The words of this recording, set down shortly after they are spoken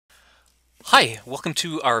Hi, welcome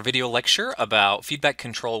to our video lecture about feedback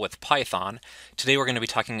control with Python. Today we're going to be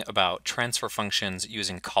talking about transfer functions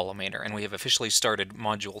using Collimator, and we have officially started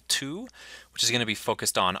Module 2, which is going to be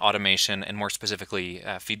focused on automation and more specifically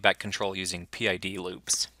feedback control using PID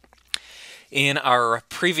loops. In our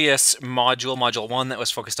previous module, Module 1, that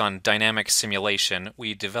was focused on dynamic simulation,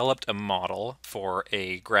 we developed a model for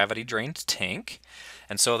a gravity-drained tank.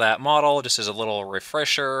 And so that model, just as a little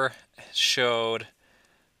refresher, showed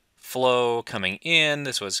flow coming in,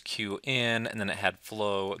 this was Q in, and then it had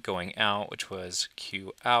flow going out, which was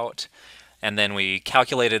Q out. And then we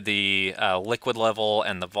calculated the liquid level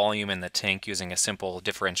and the volume in the tank using a simple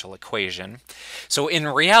differential equation. So in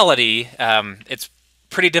reality, it's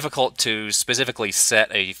pretty difficult to specifically set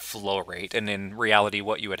a flow rate. And in reality,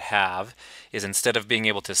 what you would have is instead of being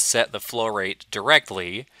able to set the flow rate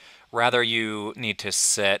directly, rather you need to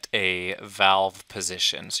set a valve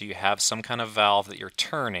position. So you have some kind of valve that you're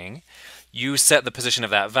turning. You set the position of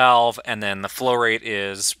that valve, and then the flow rate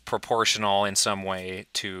is proportional in some way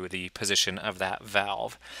to the position of that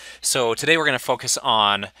valve. So today we're going to focus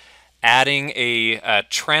on adding a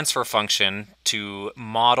transfer function to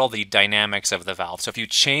model the dynamics of the valve. So if you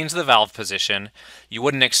change the valve position, you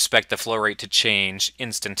wouldn't expect the flow rate to change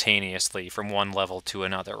instantaneously from one level to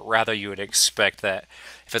another. Rather, you would expect that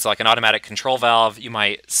if it's like an automatic control valve, you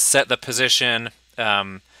might set the position,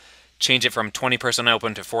 change it from 20%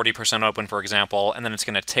 open to 40% open, for example, and then it's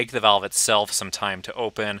going to take the valve itself some time to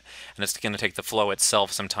open, and it's going to take the flow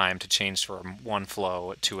itself some time to change from one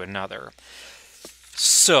flow to another.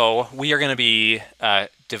 So we are going to be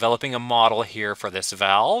developing a model here for this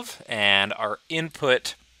valve, and our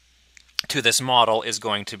input to this model is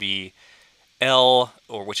going to be L,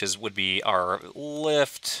 or would be our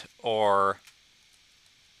lift or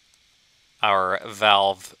our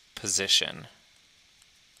valve position.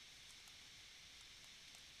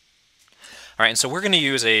 All right, and so we're going to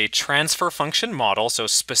use a transfer function model. So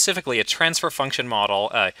specifically, a transfer function model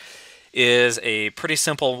is a pretty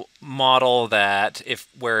simple model that if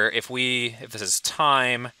this is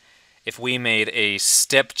time, if we made a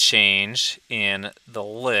step change in the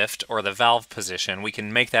lift or the valve position, we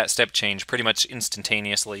can make that step change pretty much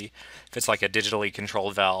instantaneously. If it's like a digitally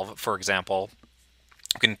controlled valve, for example,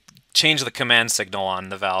 you can change the command signal on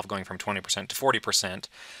the valve going from 20% to 40%.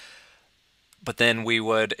 But then we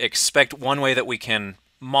would expect one way that we can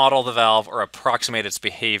model the valve or approximate its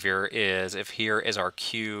behavior is if here is our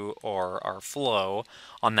Q or our flow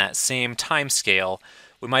on that same time scale,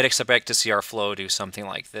 we might expect to see our flow do something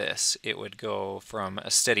like this. It would go from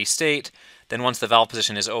a steady state, then once the valve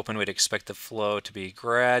position is open, we'd expect the flow to be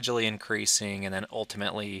gradually increasing and then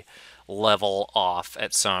ultimately level off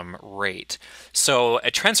at some rate. So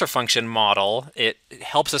a transfer function model, it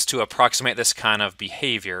helps us to approximate this kind of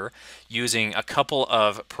behavior using a couple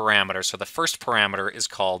of parameters. So the first parameter is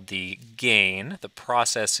called the gain, the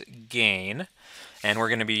process gain, and we're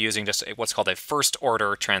going to be using just what's called a first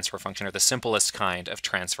order transfer function, or the simplest kind of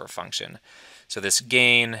transfer function. So this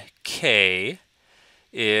gain K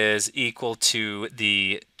is equal to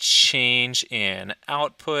the change in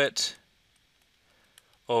output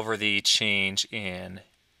over the change in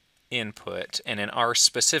input. And in our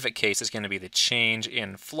specific case, it's going to be the change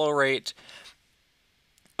in flow rate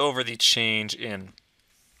over the change in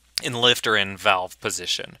lift or in valve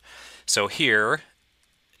position. So here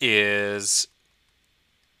is,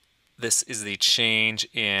 this is the change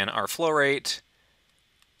in our flow rate,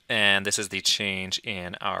 and this is the change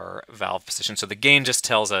in our valve position. So the gain just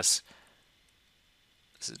tells us,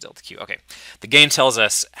 this is delta Q, okay. The gain tells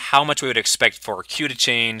us how much we would expect for Q to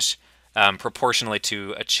change proportionally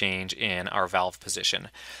to a change in our valve position.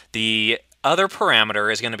 The other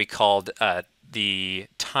parameter is going to be called the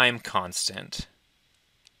time constant,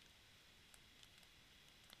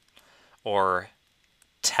 or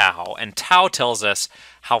tau. And tau tells us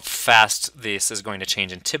how fast this is going to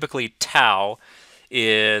change. And typically tau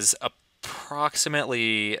is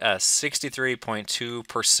approximately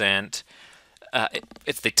 63.2%.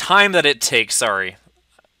 It's the time that it takes, sorry.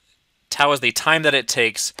 Tau is the time that it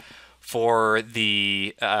takes for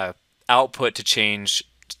the output to change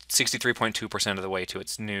 63.2% of the way to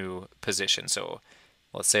its new position. So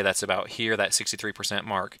let's say that's about here, that 63%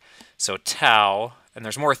 mark. So tau, and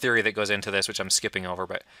there's more theory that goes into this, which I'm skipping over,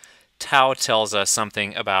 but tau tells us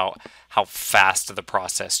something about how fast the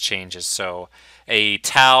process changes. So A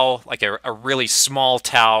tau, like a really small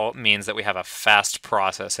tau, means that we have a fast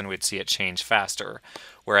process and we'd see it change faster.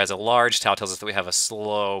 Whereas a large tau tells us that we have a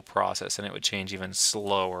slow process and it would change even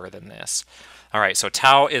slower than this. All right, so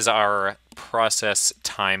tau is our process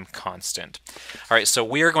time constant. All right, so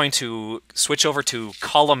we are going to switch over to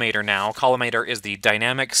Collimator now. Collimator is the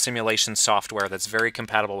dynamic simulation software that's very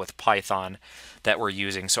compatible with Python that we're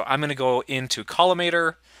using. So I'm going to go into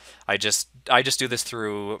Collimator. I just do this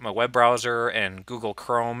through my web browser, and Google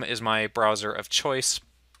Chrome is my browser of choice.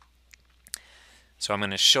 So I'm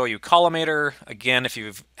going to show you Collimator. Again, if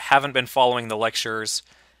you haven't been following the lectures,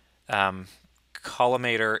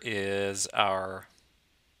 Collimator is our...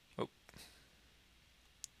 Oh. All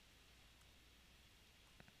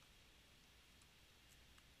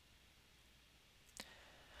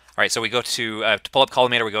right, so we go to pull up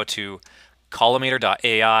Collimator, we go to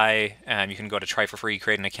collimator.ai, and you can go to try for free,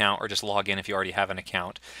 create an account, or just log in if you already have an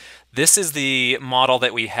account. This is the model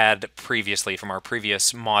that we had previously from our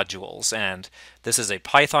previous modules, and this is a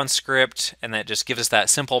Python script, and that just gives us that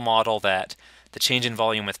simple model that the change in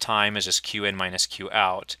volume with time is just Q in minus Q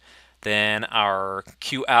out. Then our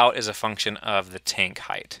Q out is a function of the tank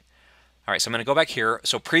height. All right, so I'm going to go back here.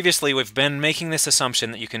 So previously we've been making this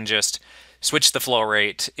assumption that you can just switch the flow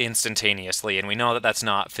rate instantaneously, and we know that that's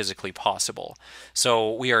not physically possible.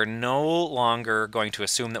 So we are no longer going to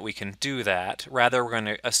assume that we can do that. Rather, we're going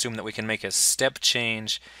to assume that we can make a step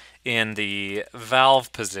change in the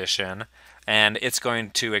valve position, and it's going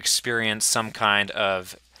to experience some kind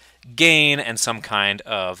of gain and some kind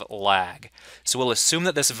of lag. So we'll assume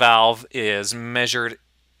that this valve is measured,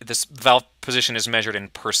 this valve position is measured in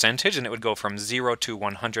percentage, and it would go from 0 to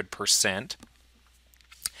 100%.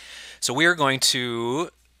 So we are going to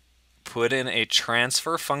put in a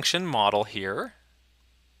transfer function model here.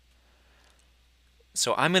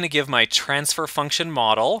 So I'm going to give my transfer function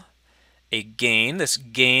model a gain. This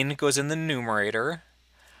gain goes in the numerator.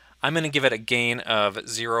 I'm going to give it a gain of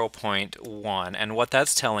 0.1. And what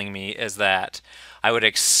that's telling me is that I would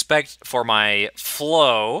expect for my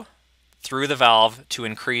flow through the valve to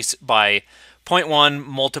increase by 0.1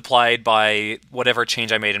 multiplied by whatever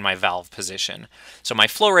change I made in my valve position. So my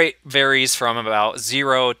flow rate varies from about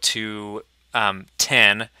 0 to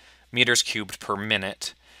 10 meters cubed per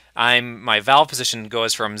minute. My valve position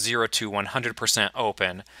goes from 0 to 100%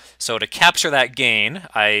 open. So to capture that gain,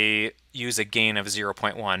 I use a gain of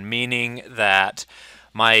 0.1, meaning that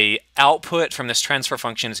my output from this transfer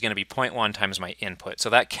function is going to be 0.1 times my input.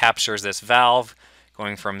 So that captures this valve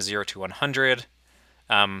going from 0 to 100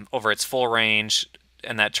 over its full range,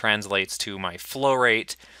 and that translates to my flow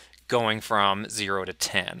rate going from 0 to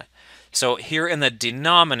 10. So here in the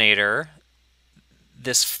denominator,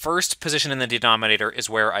 this first position in the denominator is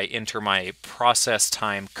where I enter my process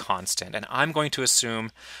time constant, and I'm going to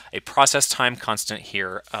assume a process time constant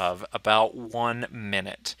here of about 1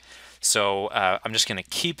 minute. So I'm just going to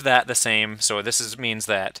keep that the same. So this means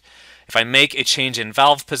that if I make a change in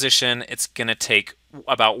valve position, it's going to take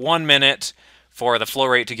about 1 minute for the flow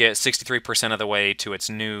rate to get 63% of the way to its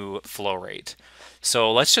new flow rate. So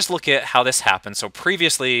let's just look at how this happens. So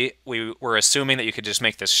previously we were assuming that you could just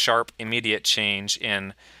make this sharp immediate change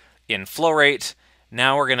in flow rate.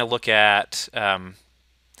 Now we're going to look at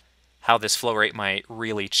how this flow rate might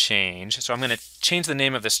really change. So I'm going to change the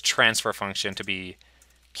name of this transfer function to be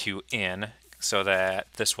Qin, so that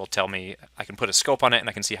this will tell me, I can put a scope on it and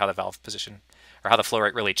I can see how the valve position, or how the flow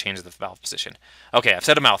rate really changes the valve position. Okay, I've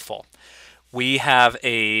said a mouthful. We have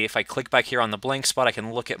if I click back here on the blank spot, I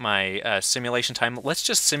can look at my simulation time. Let's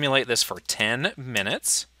just simulate this for 10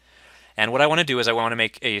 minutes. And what I want to do is I want to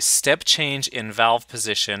make a step change in valve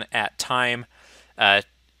position at time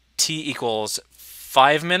t equals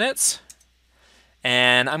 5 minutes.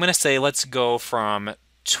 And I'm going to say let's go from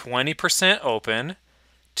 20% open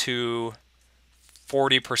to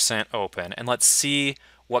 40% open. And let's see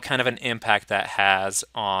what kind of an impact that has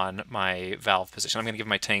on my valve position. I'm going to give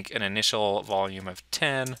my tank an initial volume of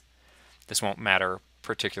 10. This won't matter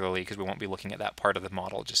particularly because we won't be looking at that part of the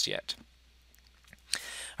model just yet.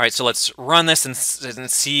 All right, so let's run this and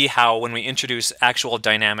see how, when we introduce actual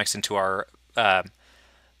dynamics into our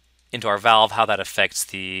valve, how that affects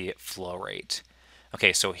the flow rate.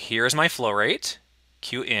 Okay, so here's my flow rate,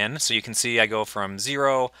 Q in. So you can see I go from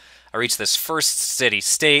 0. I reach this first steady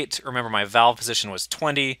state. Remember, my valve position was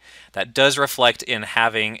 20. That does reflect in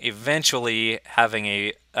eventually having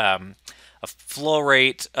a flow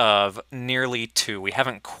rate of nearly 2. We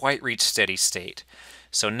haven't quite reached steady state.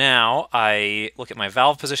 So now I look at my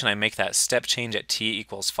valve position. I make that step change at t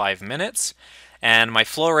equals 5 minutes. And my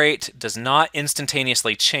flow rate does not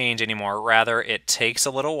instantaneously change anymore. Rather, it takes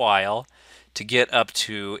a little while to get up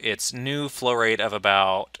to its new flow rate of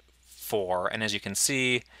about 4. And as you can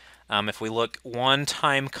see, if we look one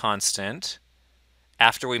time constant,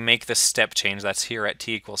 after we make the step change, that's here at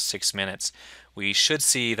t equals 6 minutes, we should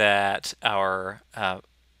see that our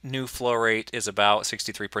new flow rate is about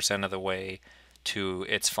 63% of the way to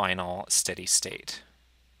its final steady state.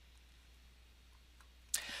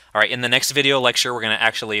 All right, in the next video lecture, we're going to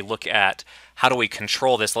actually look at how do we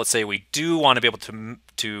control this. Let's say we do want to be able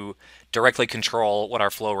to directly control what our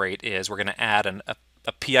flow rate is. We're going to add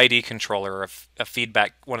a PID controller, a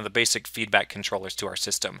feedback, one of the basic feedback controllers to our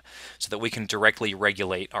system so that we can directly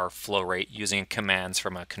regulate our flow rate using commands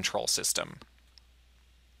from a control system.